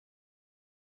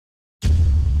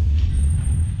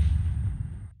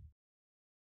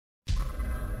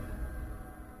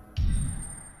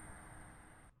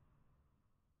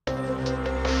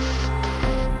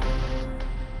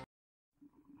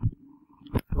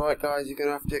Right guys, you're going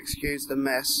to have to excuse the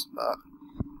mess, but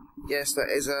yes, that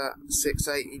is a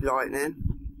 680 Lightning.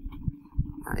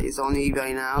 That is on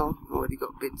eBay now, already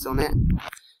got bids on it.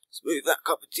 Let's move that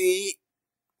cup of tea.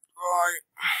 Right,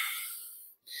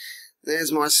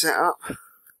 there's my setup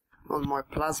on my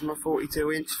plasma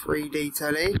 42-inch 3D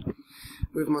telly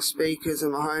with my speakers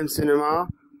and my home cinema.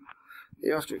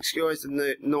 You have to excuse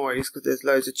the noise because there's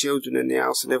loads of children in the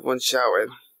house and everyone's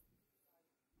shouting.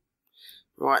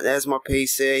 Right, there's my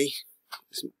PC.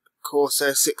 It's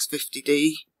Corsair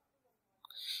 650D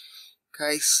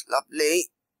case, lovely.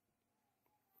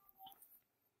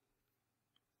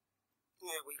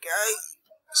 There we go.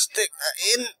 Stick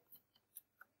that in.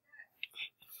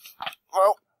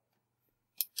 Well,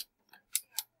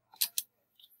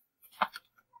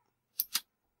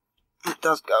 it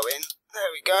does go in.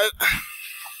 There we go.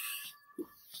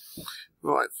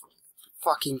 Right,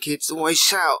 fucking kids always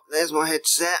shout. There's my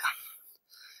headset.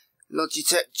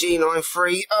 Logitech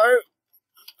G930.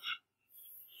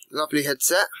 Lovely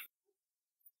headset.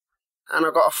 And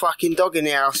I've got a fucking dog in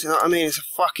the house, you know what I mean? It's a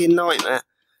fucking nightmare.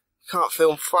 Can't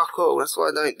film fuck all, that's why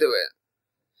I don't do it.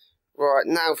 Right,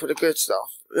 now for the good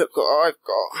stuff. Look what I've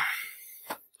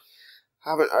got.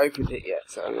 Haven't opened it yet,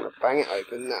 so I'm going to bang it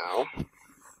open now.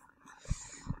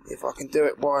 If I can do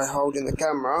it while holding the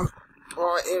camera.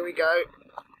 Right, here we go.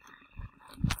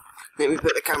 Let me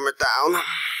put the camera down.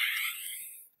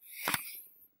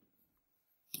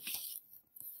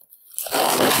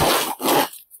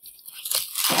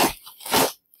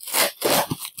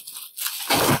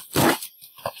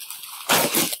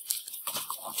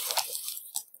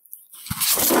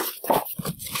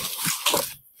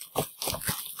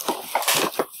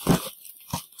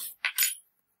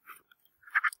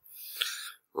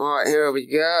 Right, here we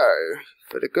go,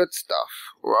 for the good stuff.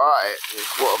 Right,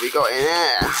 what have we got in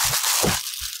here?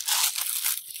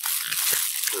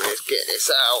 Let's get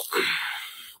this out.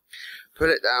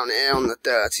 Put it down here on the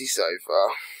dirty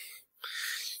sofa.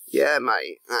 Yeah,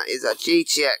 mate, that is a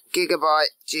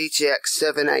Gigabyte GTX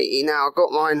 780. Now, I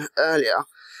got mine earlier.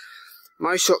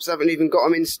 Most shops haven't even got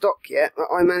them in stock yet,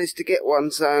 but I managed to get one,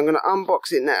 so I'm going to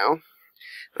unbox it now.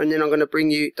 And then I'm going to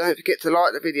bring you, don't forget to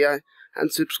like the video and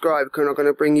subscribe, because I'm going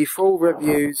to bring you full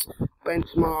reviews,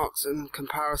 benchmarks and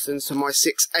comparisons to my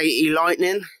 680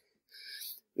 Lightning,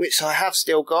 which I have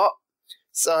still got.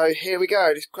 So here we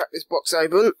go, let's crack this box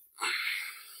open.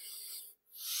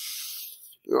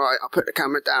 Right, I'll put the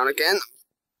camera down again.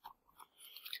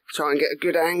 Try and get a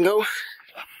good angle.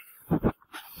 I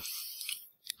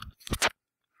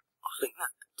think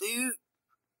that'll do.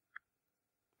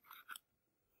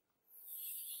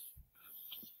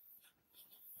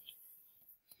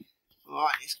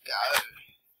 Right, let's go.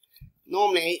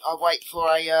 Normally I wait for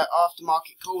a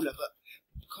aftermarket cooler, but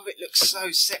because it looks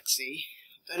so sexy,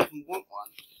 I don't even want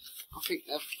one. I think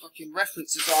the fucking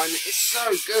reference design is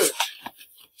so good.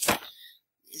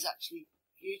 It's actually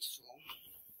beautiful.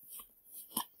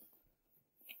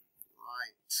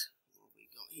 Right, what have we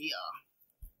got here?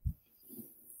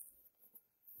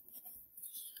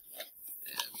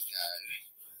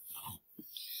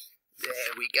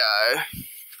 There we go.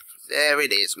 There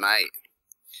it is, mate.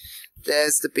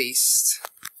 There's the beast.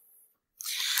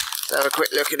 Let's have a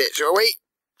quick look at it, shall we?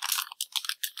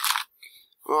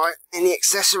 Right, any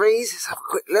accessories? Let's have a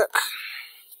quick look.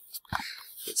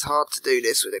 It's hard to do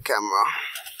this with a camera.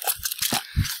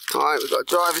 Right, we've got a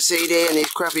driver CD and these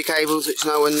crappy cables which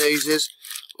no one uses,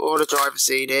 or the driver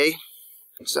CD.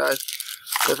 So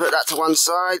put that to one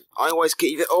side. I always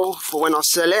keep it all for when I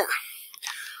sell it.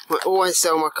 I always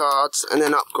sell my cards and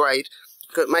then upgrade,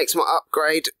 because it makes my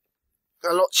upgrade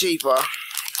a lot cheaper.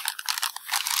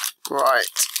 Right,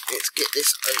 let's get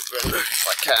this open if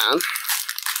I can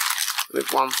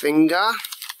with one finger.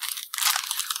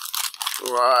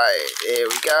 Right, here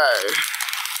we go.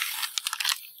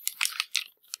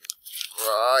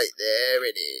 Right, there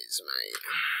it is, mate.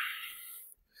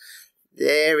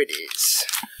 There it is.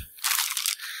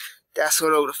 That's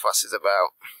what all the fuss is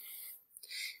about.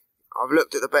 I've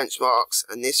looked at the benchmarks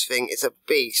and this thing is a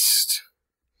beast.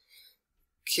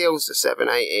 Kills the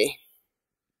 780.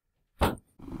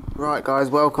 Right guys,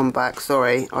 welcome back.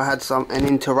 Sorry, I had an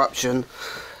interruption.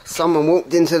 Someone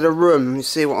walked into the room. You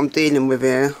see what I'm dealing with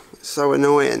here? It's so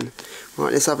annoying.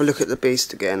 Right, let's have a look at the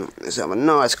beast again. Let's have a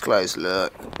nice close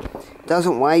look. It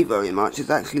doesn't weigh very much. It's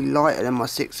actually lighter than my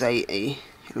 680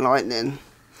 Lightning.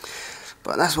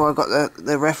 But that's why I got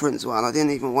the reference one. I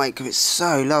didn't even wait because it's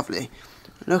so lovely.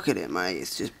 Look at it, mate.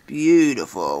 It's just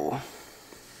beautiful.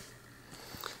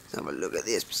 Let's have a look at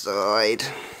this side.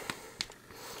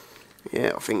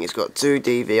 Yeah, I think it's got two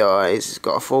DVIs. It's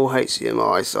got a full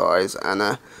HDMI size and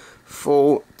a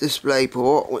full display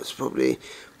port, which is probably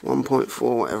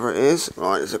 1.4, whatever it is.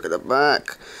 Right, let's look at the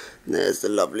back. There's the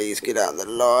lovelies, get out of the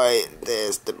light.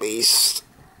 There's the beast.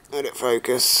 Let it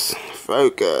focus.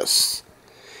 Focus.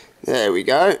 There we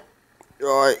go.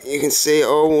 Right, you can see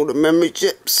all the memory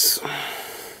chips.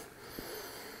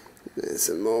 There's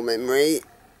some more memory.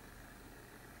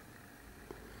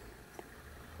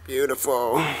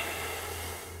 Beautiful.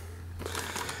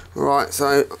 Right,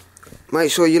 so make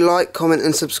sure you like, comment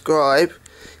and subscribe.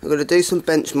 I'm going to do some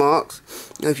benchmarks.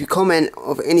 Now, if you comment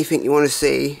of anything you want to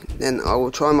see, then I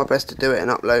will try my best to do it and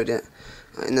upload it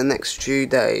in the next few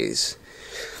days.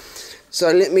 So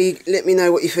let me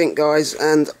know what you think, guys,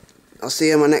 and I'll see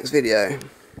you in my next video.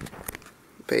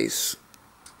 Peace.